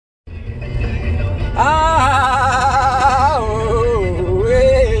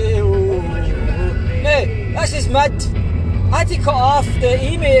mid. I had to cut off the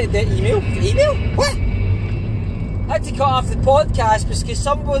email? What? I had to cut off the podcast because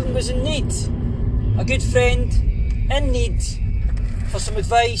someone was in need. A good friend in need for some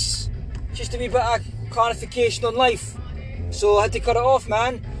advice, just a wee bit of clarification on life. So I had to cut it off,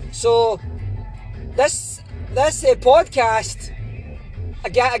 man. So this podcast, I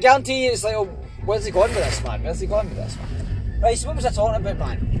guarantee you, it's like, oh, where's he going with this, man? Right, so what was I talking about,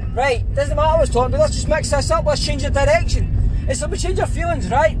 man? Right, doesn't matter what I was talking about, let's just mix this up, let's change the direction. It's like we change our feelings,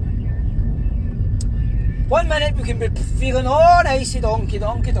 right? 1 minute we can be feeling all nice and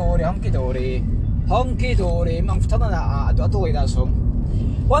hunky-dory. I'm turning that out, I don't like that song.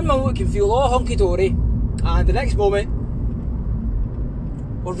 1 moment we can feel all hunky-dory, and the next moment,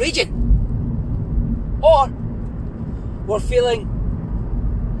 we're raging. Or, we're feeling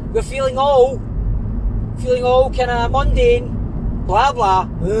all kind of mundane, blah blah,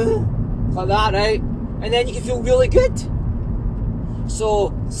 like that, right? And then you can feel really good.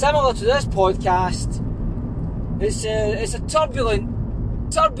 So, similar to this podcast, it's a turbulent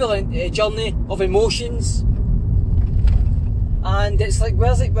journey of emotions, and it's like,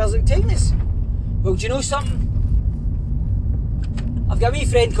 where's it taking us? Well, do you know something? I've got a wee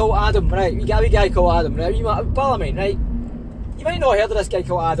friend called Adam, right? We got a wee guy called Adam, right? Parliament, right? You might not have heard of this guy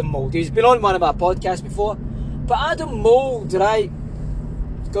called Adam Mould. He's been on one of my podcasts before. But Adam Mould, right,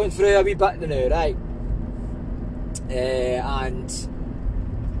 is going through a wee bit now, right? And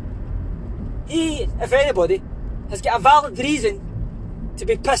he, if anybody, has got a valid reason to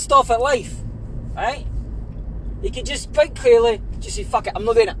be pissed off at life, right? He can just quite clearly just say, fuck it, I'm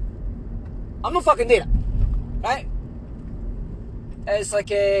not doing it. I'm not fucking doing it, right? It's like,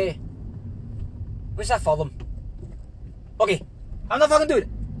 what's that film? Okay, I'm not fucking doing it.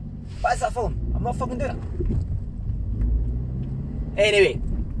 What is that film? I'm not fucking doing it. Anyway,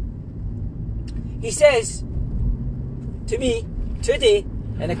 he says to me today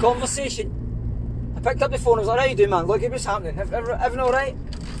in a conversation, I picked up the phone, I was like, how you doing, man? Look at what's happening. Everything alright?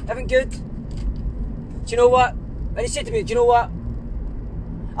 Everything good? Do you know what? And he said to me, do you know what?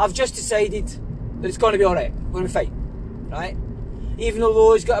 I've just decided that it's going to be alright. We're going to be fine. Right? Even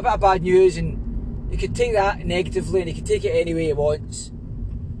though he's got a bit of bad news, and he could take that negatively and he could take it any way he wants.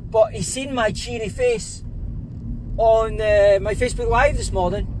 But he's seen my cheery face on my Facebook Live this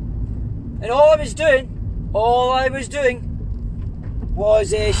morning, and all I was doing was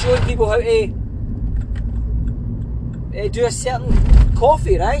showing people how to do a certain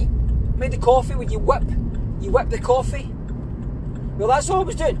coffee, right? Made the coffee when you whip the coffee. Well, that's all I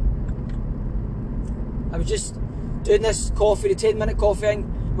was doing. I was just doing this coffee, the 10-minute coffee thing,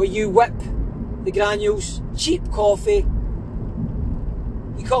 where you whip the granules, cheap coffee.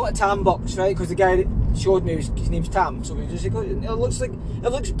 You call it a Tam box, right? Because the guy that showed me, his name's Tam, so we just it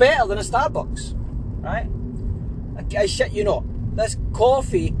looks better than a Starbucks, right? I shit you not. This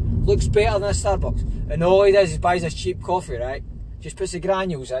coffee looks better than a Starbucks, and all he does is buys this cheap coffee, right? Just puts the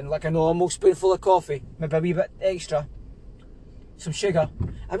granules in, like a normal spoonful of coffee, maybe a wee bit extra, some sugar,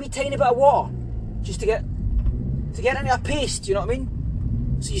 a wee tiny bit of water, just to get into a paste. You know what I mean?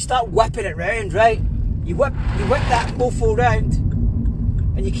 So you start whipping it round, right? You whip that mofo round,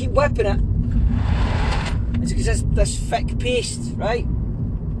 and you keep whipping it. It's because this thick paste, right?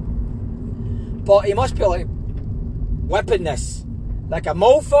 But he must be like whipping this like a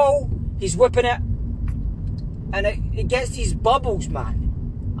mofo. He's whipping it, and it gets these bubbles, man.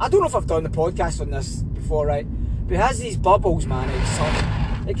 I don't know if I've done the podcast on this before, right? But it has these bubbles, man.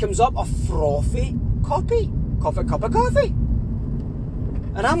 It comes up a frothy cup of coffee.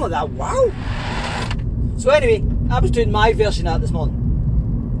 And I'm like that, wow. So anyway, I was doing my version of that this morning.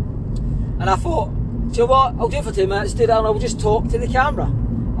 And I thought, do you know what? I'll do it for 2 minutes, do that, and I'll just talk to the camera.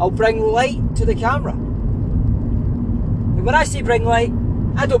 I'll bring light to the camera. And when I say bring light,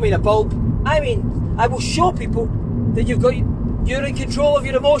 I don't mean a bulb. I mean, I will show people that you're in control of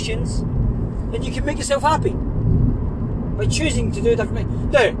your emotions, and you can make yourself happy by choosing to do different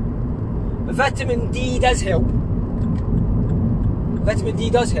things. Now, vitamin D does help. Vitamin D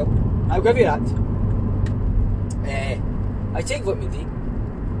does help. I'll give you that. I take vitamin D.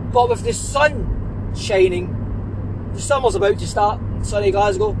 But with the sun shining, the summer's about to start in sunny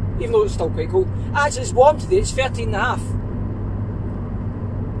Glasgow, even though it's still quite cold. Actually, it's warm today, it's 13.5.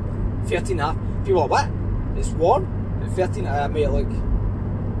 13.5. People are like, what? It's warm? At 13, mate, like,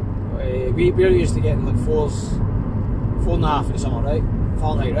 we're used to getting like 4.5 in the summer, right?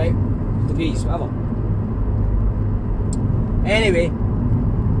 Fahrenheit, right? Degrees, whatever. Anyway,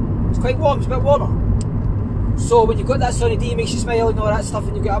 it's quite warm, it's a bit warmer. So when you've got that sunny D, it makes you smile and all that stuff,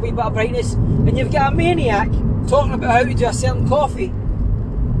 and you've got a wee bit of brightness, and you've got a maniac talking about how to do a certain coffee,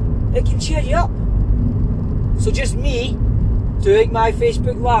 it can cheer you up. So just me doing my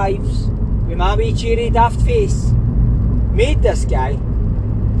Facebook Lives with my wee cheery daft face made this guy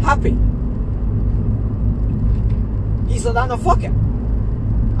happy. He's like that, no, fuck it.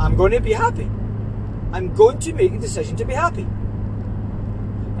 I'm going to be happy. I'm going to make a decision to be happy.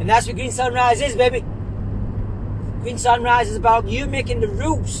 And that's what Green Sunrise is, baby. Green Sunrise is about you making the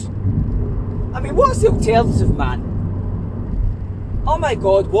rules. I mean, what's the alternative, man? Oh my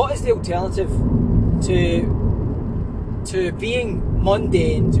God, what is the alternative to being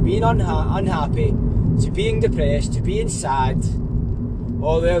mundane, to being unhappy, to being depressed, to being sad?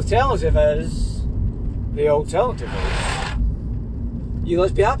 Well, the alternative is...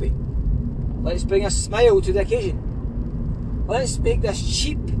 let's be happy. Let's bring a smile to the occasion. Let's make this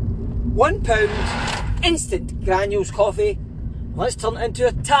cheap £1 instant granules coffee. Let's turn it into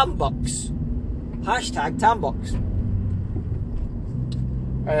a Tambox. Hashtag Tambox.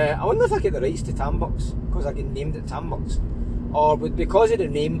 I wonder if I get the rights to Tambox because I get named it Tambox, or because of the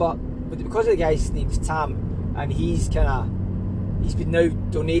name, but because of the guy's name's Tam and he's been now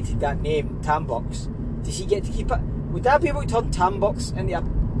donated that name Tambox. Does he get to keep it? Would I be able to turn Tambox into a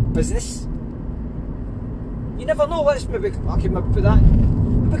business? You never know. Let's maybe put that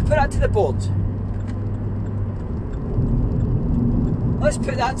to the board. Let's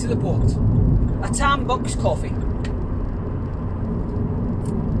put that to the board. A Tambox coffee.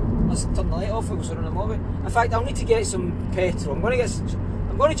 Let's turn the light off. It was running a movie. In fact, I'll need to get some petrol. I'm going to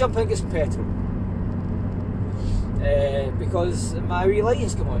jump in and get some petrol because my wee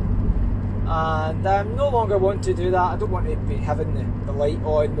lighting's come on. And I no longer want to do that. I don't want to be having the light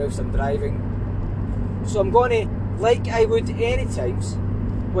on whilst I'm driving. So I'm going to, like I would any times,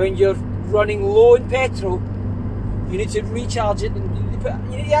 when you're running low on petrol, you need to recharge it and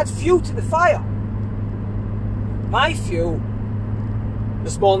you need to add fuel to the fire. My fuel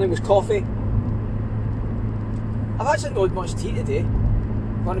this morning was coffee. I've actually not had much tea today,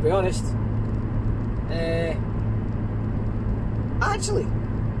 I'm going to be honest. Actually,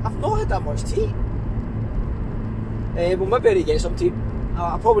 I've not had that much tea. Well, maybe I need to get some tea.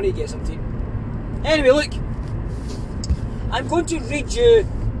 I probably need to get some tea. Anyway, look, I'm going to read you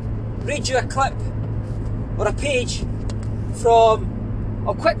a clip or a page from.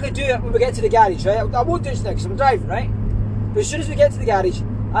 I'll quickly do it when we get to the garage, right? I won't do it now because I'm driving, right? But as soon as we get to the garage,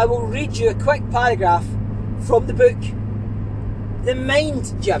 I will read you a quick paragraph from the book, The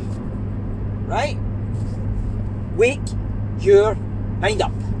Mind Gym, right? Wake your mind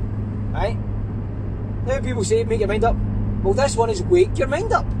up, right? Now people say make your mind up. Well, this one is wake your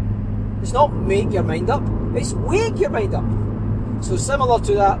mind up. It's not make your mind up, it's wake your mind up. So similar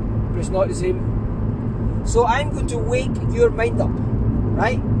to that, but it's not the same. So I'm going to wake your mind up,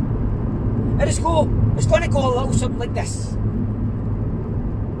 right? And it's going to go a little something like this.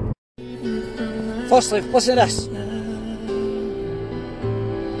 Firstly, listen to this.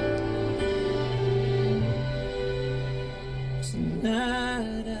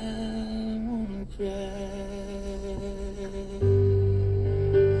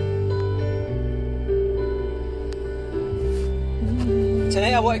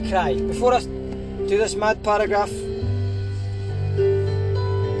 Tonight I want to cry. Before I do this mad paragraph,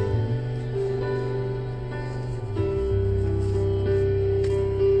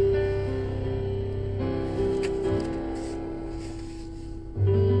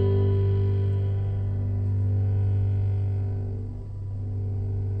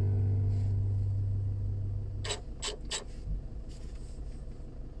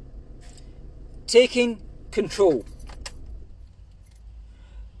 taking control.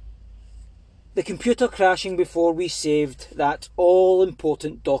 The computer crashing before we saved that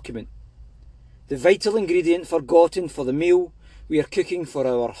all-important document. The vital ingredient forgotten for the meal we are cooking for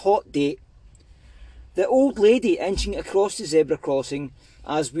our hot date. The old lady inching across the zebra crossing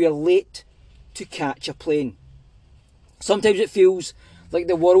as we are late to catch a plane. Sometimes it feels like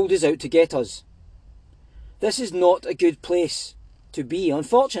the world is out to get us. This is not a good place to be,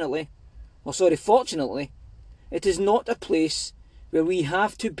 unfortunately. Fortunately, it is not a place where we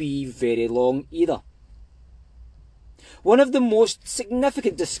have to be very long either. One of the most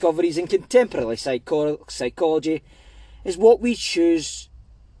significant discoveries in contemporary psychology is what we choose,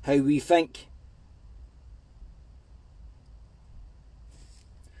 how we think.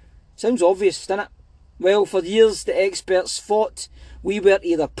 Sounds obvious, doesn't it? Well, for years the experts thought we were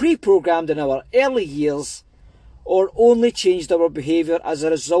either pre-programmed in our early years or only changed our behaviour as a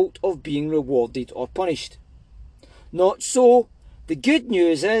result of being rewarded or punished. Not so. The good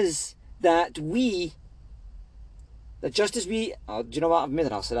news is that just as we... do you know what? I've made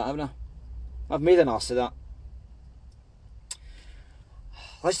an arse of that, haven't I? I've made an arse of that.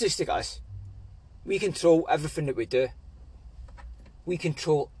 Let's just stick at this. We control everything that we do. We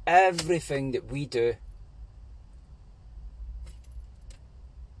control everything that we do.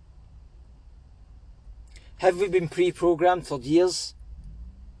 Have we been pre-programmed for years?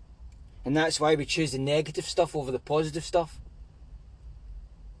 And that's why we choose the negative stuff over the positive stuff?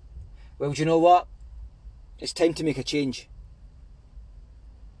 Well, do you know what? It's time to make a change.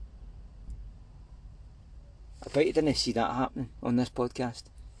 I bet you didn't see that happening on this podcast.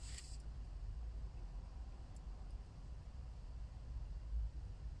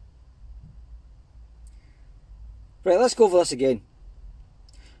 Right, let's go over this again.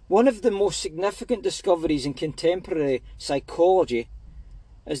 One of the most significant discoveries in contemporary psychology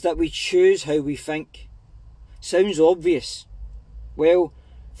is that we choose how we think. Sounds obvious. Well,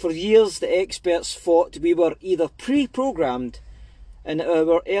 for years the experts thought we were either pre-programmed in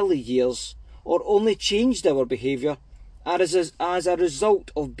our early years or only changed our behaviour as a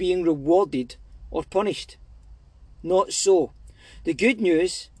result of being rewarded or punished. Not so. The good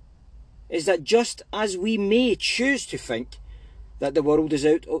news is that just as we may choose to think that the world is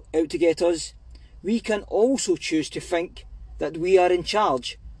out to get us, we can also choose to think that we are in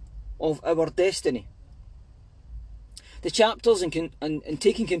charge of our destiny. The chapters in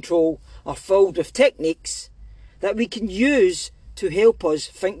taking control are filled with techniques that we can use to help us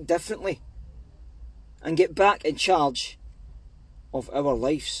think differently and get back in charge of our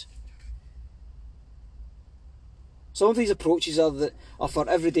lives. Some of these approaches are for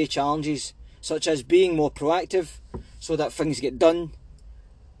everyday challenges, such as being more proactive so that things get done,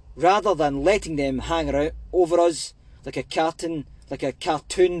 rather than letting them hang around over us like a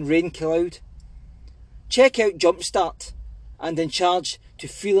cartoon rain cloud. Check out Jumpstart and In Charge to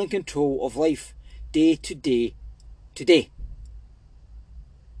feel in control of life day to day today.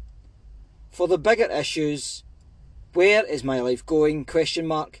 For the bigger issues, where is my life going? ?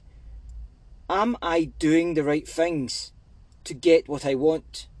 Am I doing the right things to get what I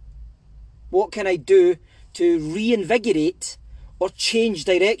want? What can I do to reinvigorate or change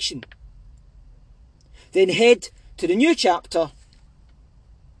direction? Then head to the new chapter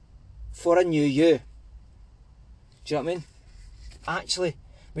for a new you. Do you know what I mean? Actually,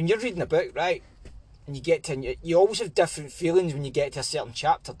 when you're reading a book, right, and you always have different feelings when you get to a certain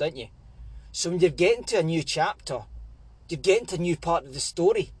chapter, don't you? So when you're getting to a new chapter, you're getting to a new part of the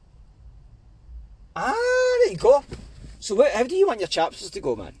story. There you go. So how do you want your chapters to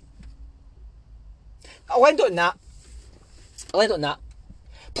go, man? I'll end on that.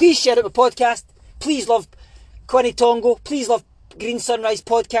 Please share it with podcast. Please love Quinny Tongo. Please love Green Sunrise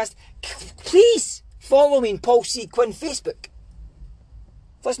Podcast. Please follow me in Paul C. Quinn Facebook.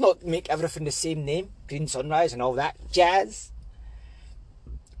 Let's not make everything the same name. Green Sunrise and all that jazz.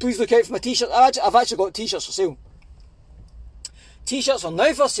 Please look out for my t-shirt. I've actually got t-shirts for sale. T-shirts are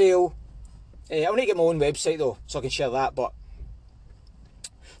now for sale. I want to get my own website though, so I can share that, but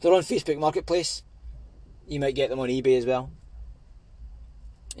they're on Facebook Marketplace. You might get them on eBay as well.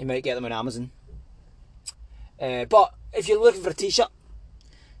 You might get them on Amazon. But if you're looking for a t-shirt,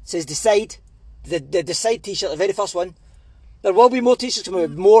 it says Decide. The Decide t-shirt, the very first one. There will be more t-shirts coming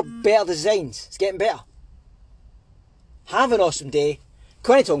with more better designs. It's getting better. Have an awesome day.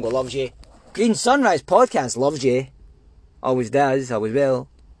 Quinny Tongo loves you. Green Sunrise Podcast loves you. Always does, always will.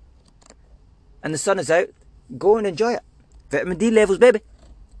 And the sun is out. Go and enjoy it. Vitamin D levels, baby.